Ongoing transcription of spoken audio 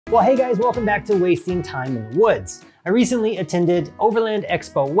Well, hey guys, welcome back to Wasting Time in the Woods. I recently attended Overland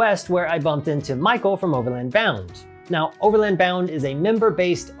Expo West where I bumped into Michael from Overland Bound. Now, Overland Bound is a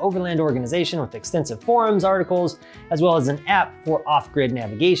member-based overland organization with extensive forums, articles, as well as an app for off-grid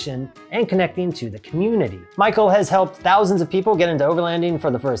navigation and connecting to the community. Michael has helped thousands of people get into overlanding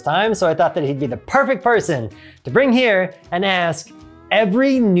for the first time, so I thought that he'd be the perfect person to bring here and ask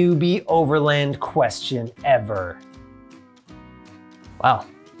every newbie overland question ever. Wow,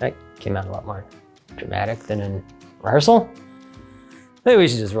 that came out a lot more dramatic than in rehearsal. Maybe we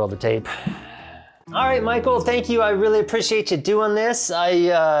should just roll the tape. All right, Michael, thank you. I really appreciate you doing this.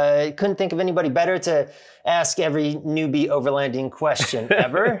 I couldn't think of anybody better to ask every newbie overlanding question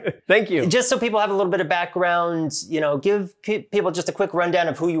ever. Thank you. Just so people have a little bit of background, you know, give people just a quick rundown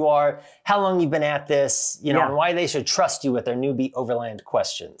of who you are, how long you've been at this, you know, and why they should trust you with their newbie overland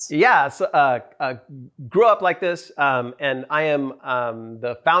questions. Yeah, so grew up like this, and I am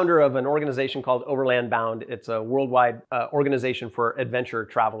the founder of an organization called Overland Bound. It's a worldwide organization for adventure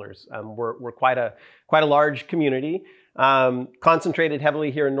travelers. We're quite a large community. Concentrated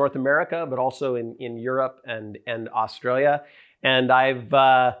heavily here in North America, but also in Europe and Australia. And I've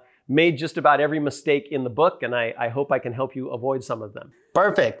made just about every mistake in the book, and I hope I can help you avoid some of them.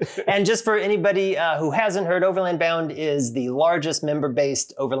 Perfect. And just for anybody who hasn't heard, Overland Bound is the largest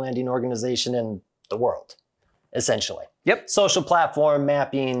member-based overlanding organization in the world, essentially. Yep. Social platform,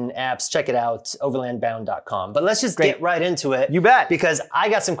 mapping, apps, check it out, overlandbound.com. But let's just get right into it. You bet. Because I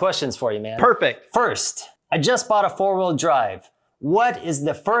got some questions for you, man. Perfect. First, I just bought a four-wheel drive. What is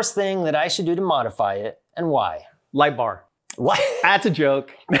the first thing that I should do to modify it, and why? Light bar. What? That's a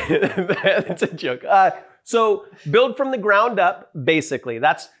joke. That's a joke. So build from the ground up, basically.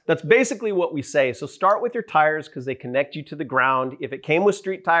 That's basically what we say. So start with your tires because they connect you to the ground. If it came with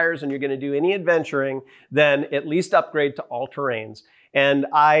street tires and you're going to do any adventuring, then at least upgrade to all-terrains. And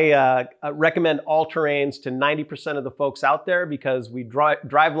I recommend all-terrains to 90% of the folks out there because we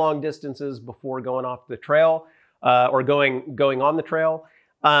drive long distances before going off the trail or going on the trail.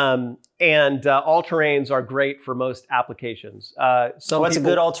 All-terrains are great for most applications. What's a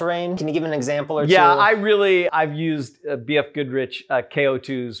good all-terrain? Can you give an example or two? Yeah, I've used BF Goodrich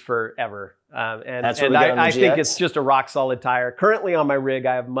KO2s forever. And I think it's just a rock solid tire. Currently on my rig,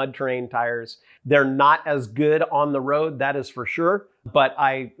 I have mud terrain tires. They're not as good on the road, that is for sure. But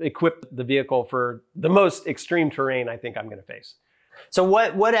I equipped the vehicle for the most extreme terrain I think I'm going to face. So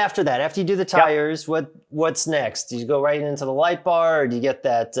what after that? After you do the tires, what's next? Do you go right into the light bar, or do you get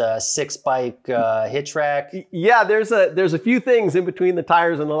that 6-bike hitch rack? Yeah, there's a few things in between the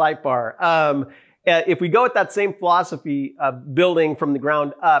tires and the light bar. If we go with that same philosophy of building from the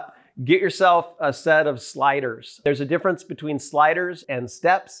ground up, get yourself a set of sliders. There's a difference between sliders and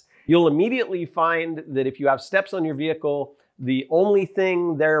steps. You'll immediately find that if you have steps on your vehicle, the only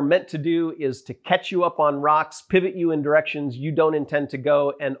thing they're meant to do is to catch you up on rocks, pivot you in directions you don't intend to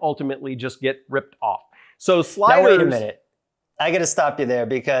go, and ultimately just get ripped off. So sliders... Now wait a minute. I gotta stop you there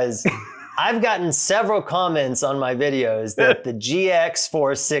because I've gotten several comments on my videos that the GX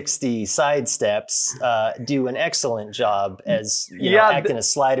 460 side steps do an excellent job as acting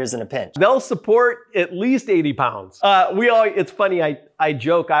as sliders in a pinch. They'll support at least 80 pounds. It's funny, I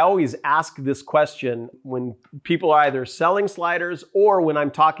joke, I always ask this question when people are either selling sliders or when I'm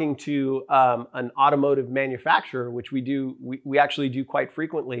talking to an automotive manufacturer, which we actually do quite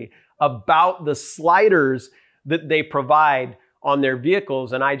frequently, about the sliders that they provide on their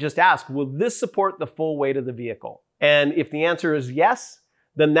vehicles. And I just ask, will this support the full weight of the vehicle? And if the answer is yes,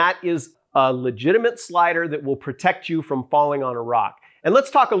 then that is a legitimate slider that will protect you from falling on a rock. And let's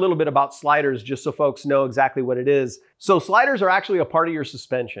talk a little bit about sliders just so folks know exactly what it is. So sliders are actually a part of your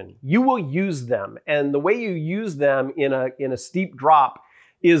suspension. You will use them. And the way you use them in a steep drop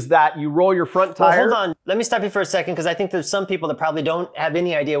is that you roll your front tire. Well, hold on. Let me stop you for a second because I think there's some people that probably don't have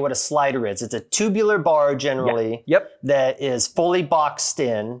any idea what a slider is. It's a tubular bar generally that is fully boxed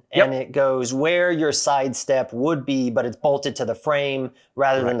in and it goes where your side step would be, but it's bolted to the frame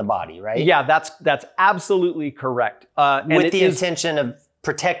rather than the body, right? Yeah, that's absolutely correct. With the intention of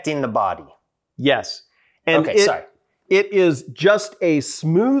protecting the body. Yes. And it is just a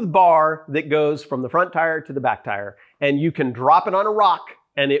smooth bar that goes from the front tire to the back tire, and you can drop it on a rock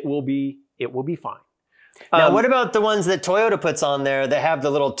and it will be fine. Now, what about the ones that Toyota puts on there that have the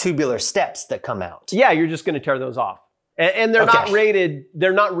little tubular steps that come out? Yeah, you're just going to tear those off. And they're not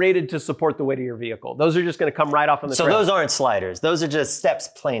rated to support the weight of your vehicle. Those are just going to come right off on the trail. So those aren't sliders. Those are just steps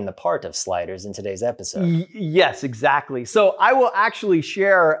playing the part of sliders in today's episode. Yes, exactly. So I will actually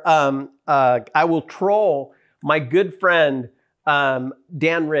share, I will troll my good friend,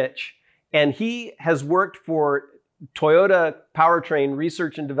 Dan Rich, and he has worked for Toyota powertrain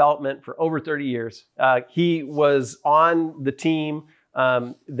research and development for over 30 years. He was on the team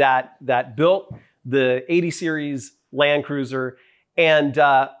that built the 80 series Land Cruiser. And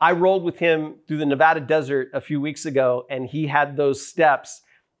I rolled with him through the Nevada desert a few weeks ago, and he had those steps.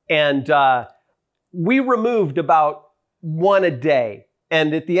 And we removed about one a day.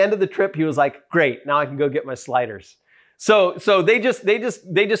 And at the end of the trip, he was like, great, now I can go get my sliders. So they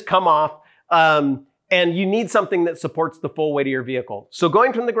just come off. And you need something that supports the full weight of your vehicle. So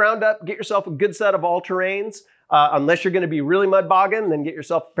going from the ground up, get yourself a good set of all-terrains. Unless you're going to be really mud bogging, then get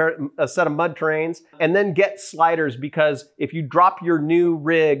yourself a set of mud terrains, and then get sliders, because if you drop your new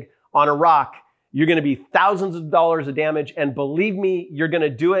rig on a rock, you're going to be thousands of dollars of damage. And believe me, you're going to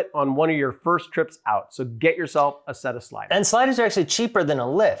do it on one of your first trips out. So get yourself a set of sliders. And sliders are actually cheaper than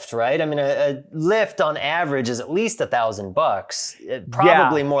a lift, right? I mean, a lift on average is at least $1,000,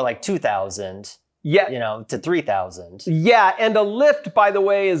 probably more like 2,000. Yeah, you know, to 3,000. Yeah, and a lift, by the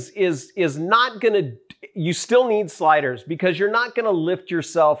way, is not going to. You still need sliders, because you're not going to lift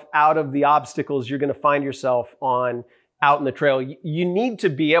yourself out of the obstacles you're going to find yourself on out in the trail. You need to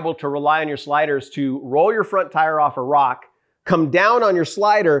be able to rely on your sliders to roll your front tire off a rock, come down on your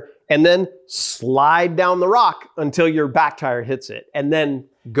slider, and then slide down the rock until your back tire hits it, and then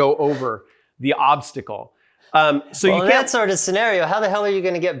go over the obstacle. So you can't, in that sort of scenario, how the hell are you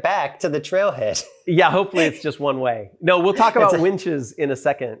going to get back to the trailhead? Yeah, hopefully it's just one way. No, we'll talk about winches in a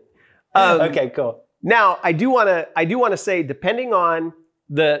second. Okay, cool. Now, I do want to say, depending on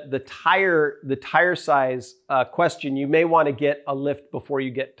the tire size question, you may want to get a lift before you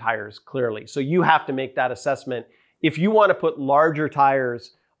get tires, clearly. So you have to make that assessment. If you want to put larger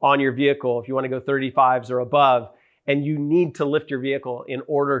tires on your vehicle, if you want to go 35s or above, and you need to lift your vehicle in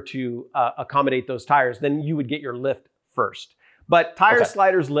order to accommodate those tires, then you would get your lift first. But tire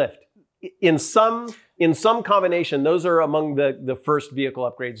sliders lift. In some combination, those are among the first vehicle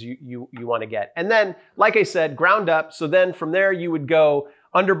upgrades you want to get. And then, like I said, ground up. So then from there, you would go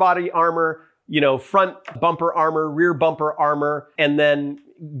underbody armor, you know, front bumper armor, rear bumper armor, and then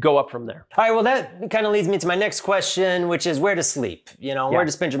go up from there. All right, well, that kind of leads me to my next question, which is where to sleep, you know, where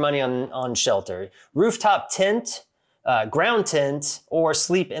to spend your money on shelter. Rooftop tent, ground tent, or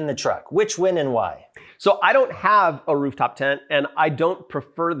sleep in the truck? Which, when, and why? So I don't have a rooftop tent, and I don't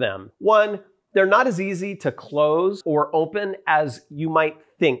prefer them. One, they're not as easy to close or open as you might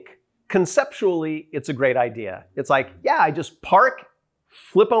think. Conceptually, it's a great idea. It's like, yeah, I just park,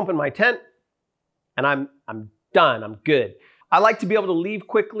 flip open my tent, and I'm done, I'm good. I like to be able to leave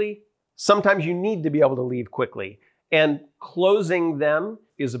quickly. Sometimes you need to be able to leave quickly, and closing them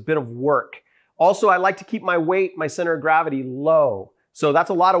is a bit of work. Also, I like to keep my weight, my center of gravity low. So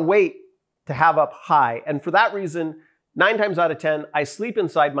that's a lot of weight to have up high. And for that reason, 9 times out of 10, I sleep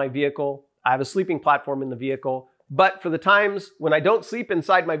inside my vehicle. I have a sleeping platform in the vehicle. But for the times when I don't sleep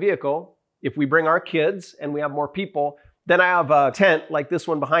inside my vehicle, if we bring our kids and we have more people, then I have a tent like this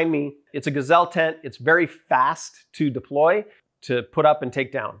one behind me. It's a Gazelle tent. It's very fast to deploy, to put up and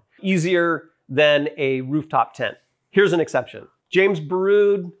take down. Easier than a rooftop tent. Here's an exception. James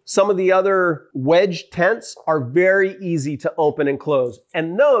Baroud, some of the other wedge tents are very easy to open and close.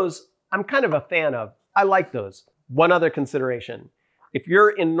 And those I'm kind of a fan of. I like those. One other consideration. If you're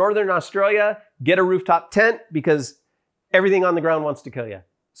in Northern Australia, get a rooftop tent, because everything on the ground wants to kill you.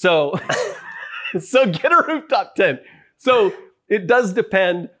 So, so get a rooftop tent. So it does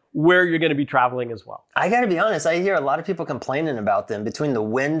depend where you're going to be traveling as well. I got to be honest, I hear a lot of people complaining about them, between the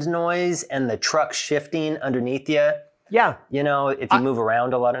wind noise and the truck shifting underneath you. Yeah. You know, if you move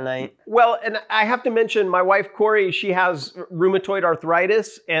around a lot at night. Well, and I have to mention my wife, Corey, she has rheumatoid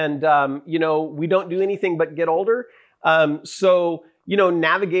arthritis, and, you know, we don't do anything but get older. So, you know,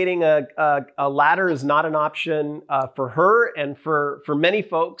 navigating a ladder is not an option for her, and for many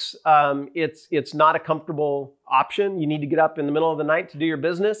folks, it's not a comfortable option. You need to get up in the middle of the night to do your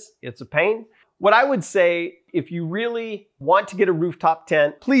business. It's a pain. What I would say, if you really want to get a rooftop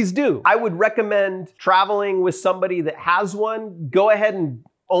tent, please do. I would recommend traveling with somebody that has one. Go ahead and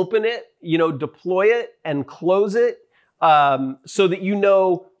open it, you know, deploy it and close it, so that you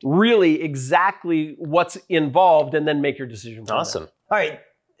know really exactly what's involved, and then make your decision from Awesome. All right,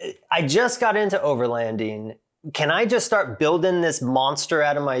 I just got into overlanding. Can I just start building this monster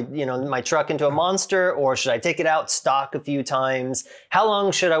out of my, you know, my truck into a monster, or should I take it out stock a few times? How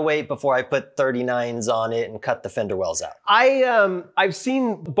long should I wait before I put 39s on it and cut the fender wells out? I've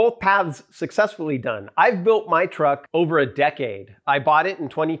seen both paths successfully done. I've built my truck over a decade. I bought it in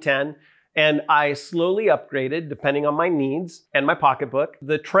 2010, and I slowly upgraded depending on my needs and my pocketbook.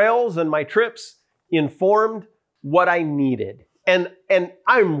 The trails and my trips informed what I needed. And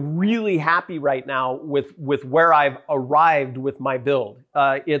I'm really happy right now with where I've arrived with my build.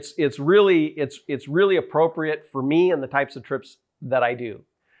 It's really appropriate for me and the types of trips that I do.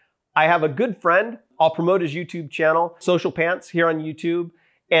 I have a good friend. I'll promote his YouTube channel, Social Pants, here on YouTube.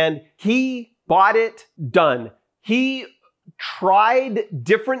 And he bought it done. He tried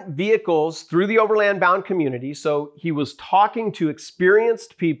different vehicles through the Overland Bound community. So he was talking to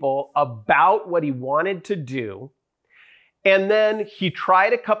experienced people about what he wanted to do. And then he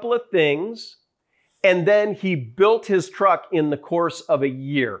tried a couple of things. And then he built his truck in the course of a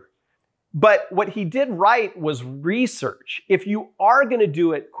year. But what he did right was research. If you are going to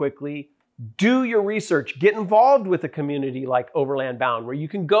do it quickly, do your research. Get involved with a community like Overland Bound, where you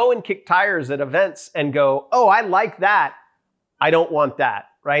can go and kick tires at events and go, oh, I like that. I don't want that,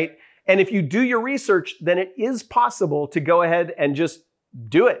 right? And if you do your research, then it is possible to go ahead and just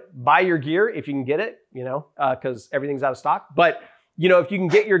do it. Buy your gear if you can get it, you know, because everything's out of stock. But you know, if you can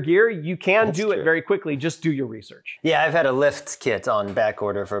get your gear, you can do it very quickly. Just do your research. Yeah, I've had a lift kit on back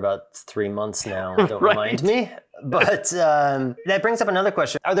order for about 3 months now. Don't remind me. But that brings up another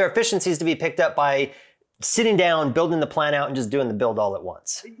question. Are there efficiencies to be picked up by sitting down, building the plan out, and just doing the build all at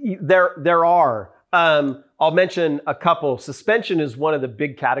once? There are. I'll mention a couple. Suspension is one of the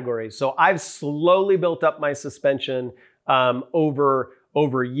big categories. So I've slowly built up my suspension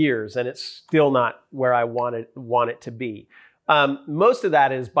over years, and it's still not where I want it to be. Most of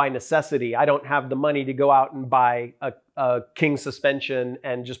that is by necessity. I don't have the money to go out and buy a King suspension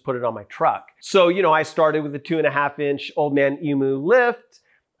and just put it on my truck. So, you know, I started with a 2.5-inch Old Man Emu lift.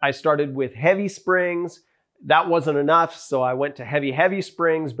 I started with heavy springs. That wasn't enough, so I went to heavy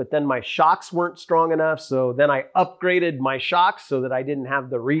springs, but then my shocks weren't strong enough. So then I upgraded my shocks so that I didn't have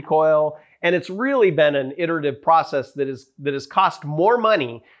the recoil. And it's really been an iterative process that has cost more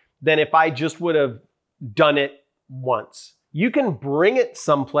money than if I just would have done it once. You can bring it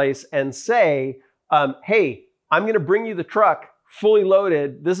someplace and say, hey, I'm going to bring you the truck fully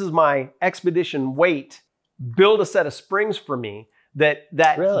loaded. This is my expedition weight. Build a set of springs for me that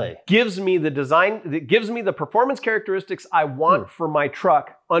really gives me the design, that gives me the performance characteristics I want for my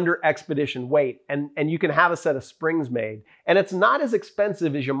truck under expedition weight. And you can have a set of springs made. And it's not as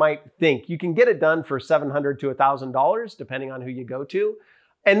expensive as you might think. You can get it done for $700 to $1,000, depending on who you go to.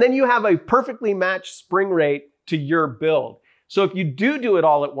 And then you have a perfectly matched spring rate to your build. So if you do it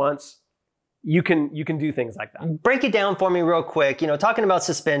all at once, you can do things like that. Break it down for me real quick. You know, talking about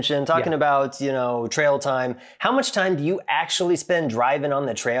suspension, talking about, you know, trail time. How much time do you actually spend driving on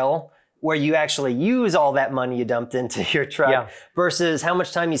the trail where you actually use all that money you dumped into your truck versus how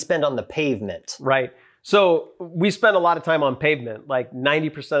much time you spend on the pavement? Right. So we spend a lot of time on pavement, like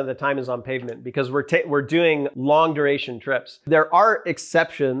 90% of the time is on pavement because we're doing long duration trips. There are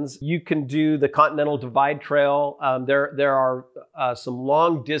exceptions. You can do the Continental Divide Trail. There are some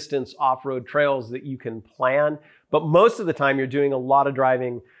long distance off-road trails that you can plan, but most of the time you're doing a lot of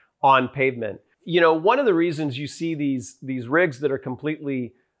driving on pavement. You know, one of the reasons you see these rigs that are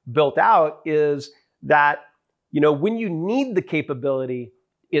completely built out is that, you know, when you need the capability,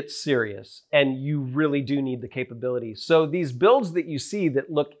 it's serious and you really do need the capability. So these builds that you see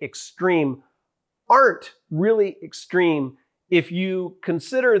that look extreme aren't really extreme if you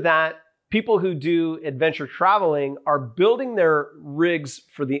consider that people who do adventure traveling are building their rigs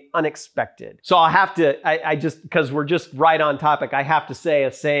for the unexpected. So I'll have to, I just, because we're just right on topic, I have to say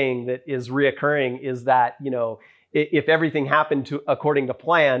a saying that is reoccurring is that, you know, if everything happened according to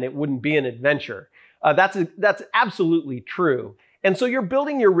plan, it wouldn't be an adventure. That's absolutely true. And so you're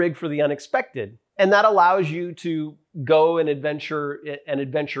building your rig for the unexpected, and that allows you to go and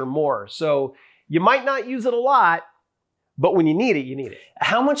adventure more. So you might not use it a lot, but when you need it, you need it.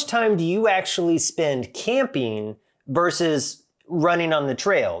 How much time do you actually spend camping versus running on the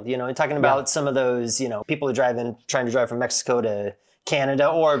trail? You know, talking about some of those, you know, people who trying to drive from Mexico to Canada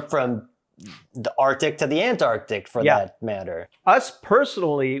or from the Arctic to the Antarctic for that matter. Us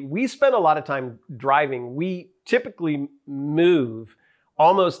personally, we spend a lot of time driving. We typically move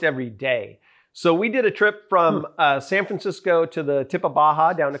almost every day. So we did a trip from San Francisco to the tip of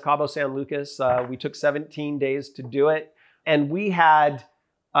Baja down to Cabo San Lucas. We took 17 days to do it. And we had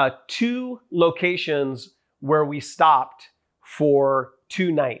 2 locations where we stopped for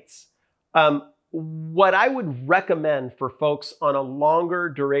 2 nights. What I would recommend for folks on a longer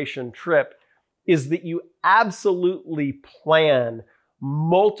duration trip is that you absolutely plan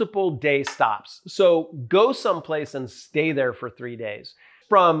multiple day stops. So go someplace and stay there for 3 days.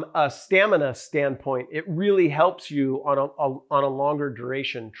 From a stamina standpoint, it really helps you on a longer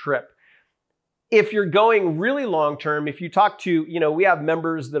duration trip. If you're going really long term, if you talk to, we have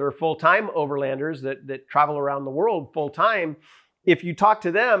members that are full-time overlanders that travel around the world full-time. If you talk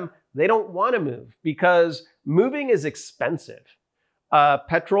to them, they don't want to move because moving is expensive.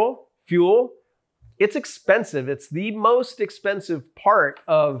 Petrol, fuel, it's expensive. It's the most expensive part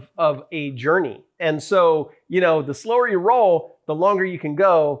of a journey. And so, the slower you roll, the longer you can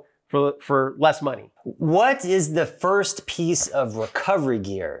go for less money. What is the first piece of recovery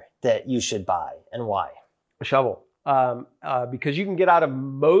gear that you should buy and why? A shovel. Because you can get out of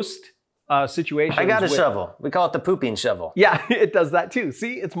most situations. I got a shovel. We call it the pooping shovel. Yeah, it does that too.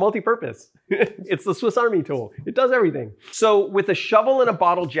 See, it's multi-purpose. It's the Swiss Army tool. It does everything. So with a shovel and a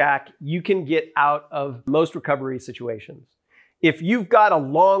bottle jack, you can get out of most recovery situations. If you've got a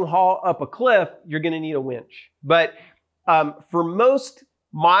long haul up a cliff, you're going to need a winch. But for most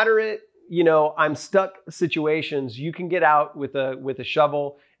moderate, I'm stuck situations, you can get out with a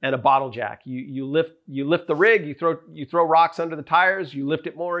shovel and a bottle jack. You lift the rig, you throw rocks under the tires, you lift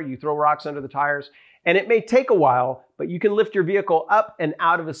it more, you throw rocks under the tires. And it may take a while, but you can lift your vehicle up and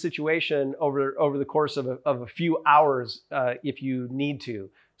out of a situation over the course of a few hours if you need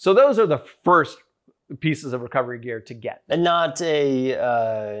to. So those are the first pieces of recovery gear to get. And not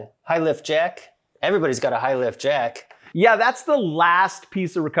a high lift jack? Everybody's got a high lift jack. Yeah, that's the last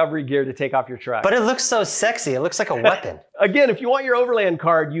piece of recovery gear to take off your truck. But it looks so sexy. It looks like a weapon. Again, if you want your Overland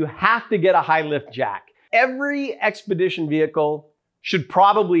card, you have to get a high lift jack. Every expedition vehicle should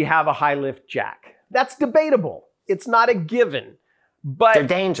probably have a high lift jack. That's debatable. It's not a given. But they're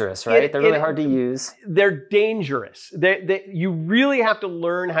dangerous, right? They're really hard to use. They're dangerous. You really have to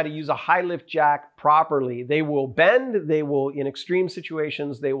learn how to use a high lift jack properly. They will bend. They will, in extreme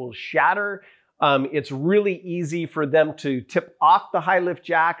situations, they will shatter. It's really easy for them to tip off the high lift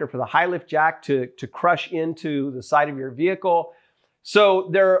jack or for the high lift jack to crush into the side of your vehicle. So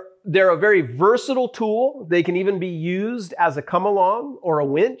they're a very versatile tool. They can even be used as a come along or a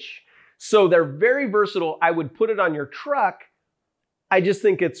winch. So they're very versatile. I would put it on your truck. I just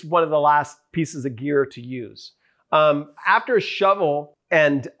think it's one of the last pieces of gear to use. After a shovel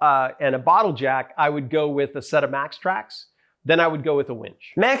and a bottle jack, I would go with a set of Max Tracks. Then I would go with a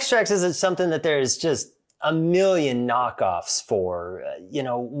winch. Max Tracks is something that there's just a million knockoffs for.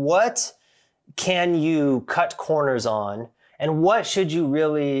 What can you cut corners on? And what should you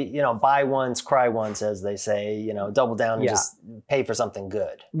really, buy once, cry once, as they say, double down and just pay for something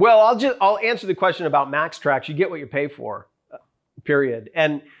good? Well, I'll answer the question about Max Tracks. You get what you pay for, period.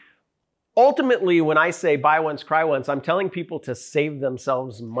 And ultimately, when I say buy once, cry once, I'm telling people to save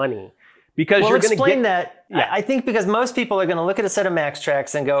themselves money. Because you're going to explain that. Yeah. I think because most people are going to look at a set of Max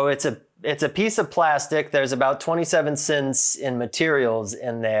Tracks and go, it's a piece of plastic. There's about 27 cents in materials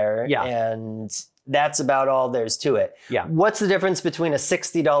in there. Yeah. And that's about all there's to it. Yeah. What's the difference between a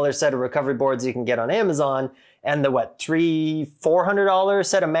 $60 set of recovery boards you can get on Amazon and the $300-400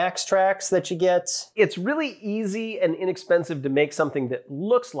 set of Max Tracks that you get? It's really easy and inexpensive to make something that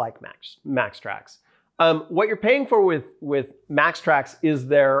looks like Max Tracks. What you're paying for with Max Tracks is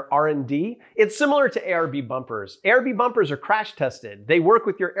their R&D. It's similar to ARB bumpers. ARB bumpers are crash tested. They work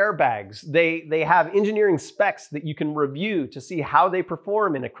with your airbags. They have engineering specs that you can review to see how they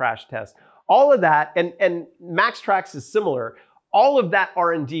perform in a crash test. All of that, and Max Tracks is similar. All of that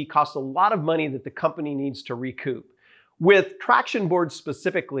R&D costs a lot of money that the company needs to recoup. With traction boards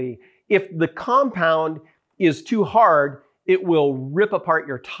specifically, if the compound is too hard, it will rip apart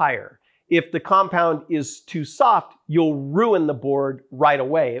your tire. If the compound is too soft, you'll ruin the board right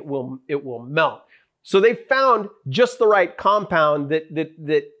away. It will melt. So they found just the right compound that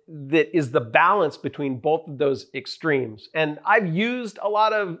is the balance between both of those extremes. And I've used a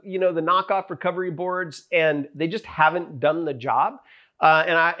lot of the knockoff recovery boards, and they just haven't done the job.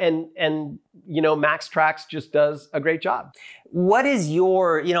 And Max Tracks just does a great job. What is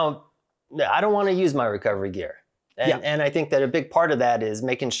your I don't want to use my recovery gear. And I think that a big part of that is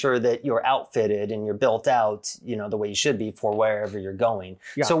making sure that you're outfitted and you're built out, the way you should be for wherever you're going.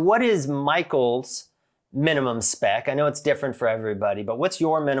 Yeah. So what is Michael's minimum spec? I know it's different for everybody, but what's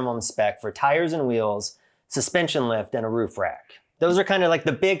your minimum spec for tires and wheels, suspension lift, and a roof rack? Those are kind of like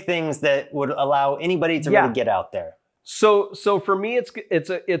the big things that would allow anybody to really get out there. So for me, it's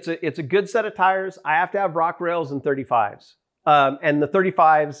a good set of tires. I have to have rock rails and 35s. And the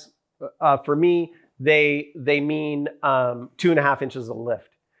 35s, for me, they mean 2.5 inches of lift.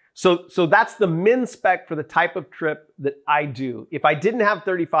 So that's the min spec for the type of trip that I do. If I didn't have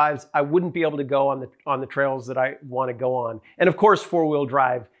 35s, I wouldn't be able to go on the trails that I want to go on. And of course, 4-wheel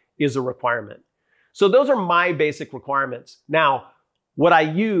drive is a requirement. So those are my basic requirements. Now, what I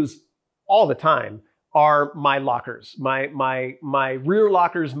use all the time are my lockers, my rear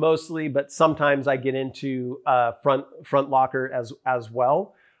lockers mostly, but sometimes I get into front locker as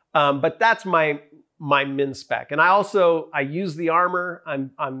well. But that's my min spec. And I use the armor.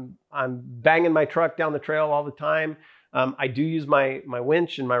 I'm banging my truck down the trail all the time. I do use my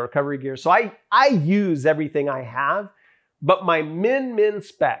winch and my recovery gear. So I use everything I have, but my min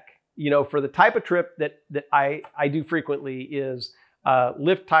spec, you know, for the type of trip that I do frequently is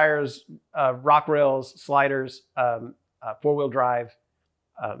lift tires, rock rails, sliders, four-wheel drive,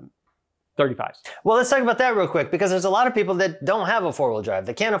 35s. Well, let's talk about that real quick, because there's a lot of people that don't have a four-wheel drive.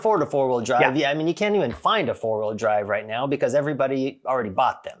 They can't afford a four-wheel drive. Yeah, I mean, you can't even find a four-wheel drive right now because everybody already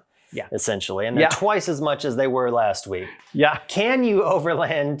bought them. Yeah, essentially, and they're twice as much as they were last week. Yeah. Can you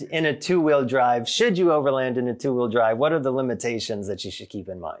overland in a two-wheel drive? Should you overland in a two-wheel drive? What are the limitations that you should keep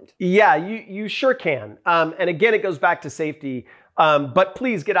in mind? Yeah, you sure can. And again, it goes back to safety. But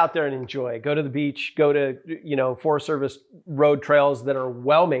please get out there and enjoy. Go to the beach. Go to Forest Service road trails that are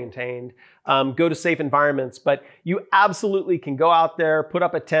well maintained. Go to safe environments. But you absolutely can go out there, put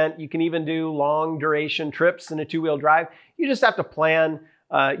up a tent. You can even do long duration trips in a two-wheel drive. You just have to plan.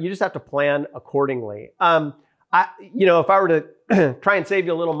 You just have to plan accordingly. If I were to try and save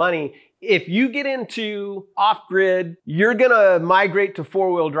you a little money, if you get into off-grid, you're gonna migrate to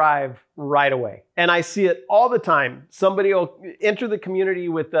four-wheel drive right away. And I see it all the time. Somebody will enter the community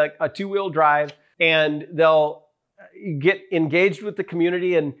with a two-wheel drive, and they'll get engaged with the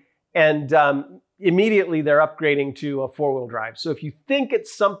community, and immediately they're upgrading to a four-wheel drive. So if you think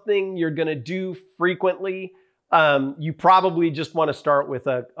it's something you're gonna do frequently, you probably just want to start with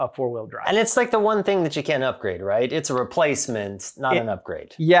a four-wheel drive. And it's like the one thing that you can't upgrade, right? It's a replacement, not an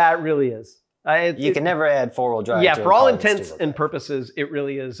upgrade. Yeah, it really is. You can never add four-wheel drive. Yeah, for all intents and purposes, it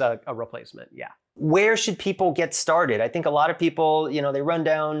really is a replacement, yeah. Where should people get started? I think a lot of people, they run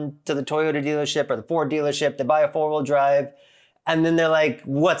down to the Toyota dealership or the Ford dealership, they buy a four-wheel drive, and then they're like,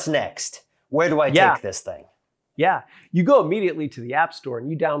 what's next? Where do I take this thing? Yeah, you go immediately to the App Store and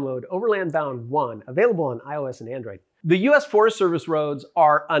you download Overland Bound 1, available on iOS and Android. The U.S. Forest Service roads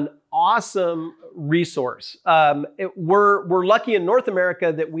are an awesome resource. We're lucky in North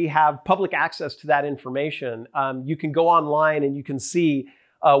America that we have public access to that information. You can go online and you can see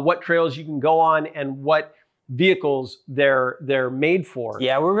what trails you can go on and what vehicles they're made for.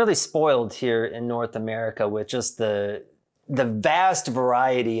 Yeah, we're really spoiled here in North America with just the vast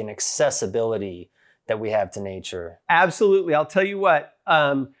variety and accessibility that we have to nature. Absolutely. I'll tell you what,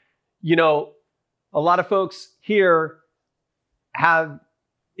 a lot of folks here have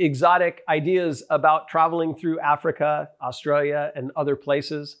exotic ideas about traveling through Africa, Australia, and other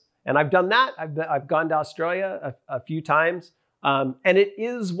places. And I've done that. I've gone to Australia a few times. And it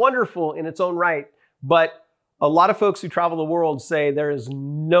is wonderful in its own right. But a lot of folks who travel the world say there is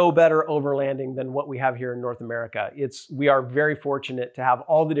no better overlanding than what we have here in North America. We are very fortunate to have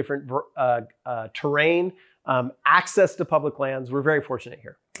all the different terrain, access to public lands. We're very fortunate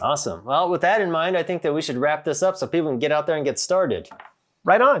here. Awesome. Well, with that in mind, I think that we should wrap this up so people can get out there and get started.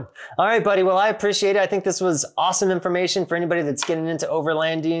 Right on. All right, buddy. Well, I appreciate it. I think this was awesome information for anybody that's getting into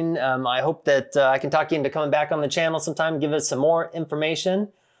overlanding. I hope that I can talk you into coming back on the channel sometime and give us some more information.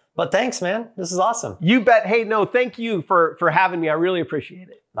 But thanks, man. This is awesome. You bet. Hey, no, thank you for having me. I really appreciate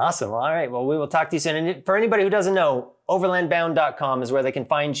it. Awesome. All right. Well, we will talk to you soon. And for anybody who doesn't know, overlandbound.com is where they can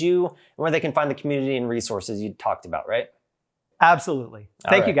find you and where they can find the community and resources you talked about, right? Absolutely.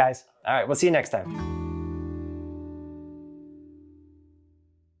 Thank you, guys. All right. We'll see you next time.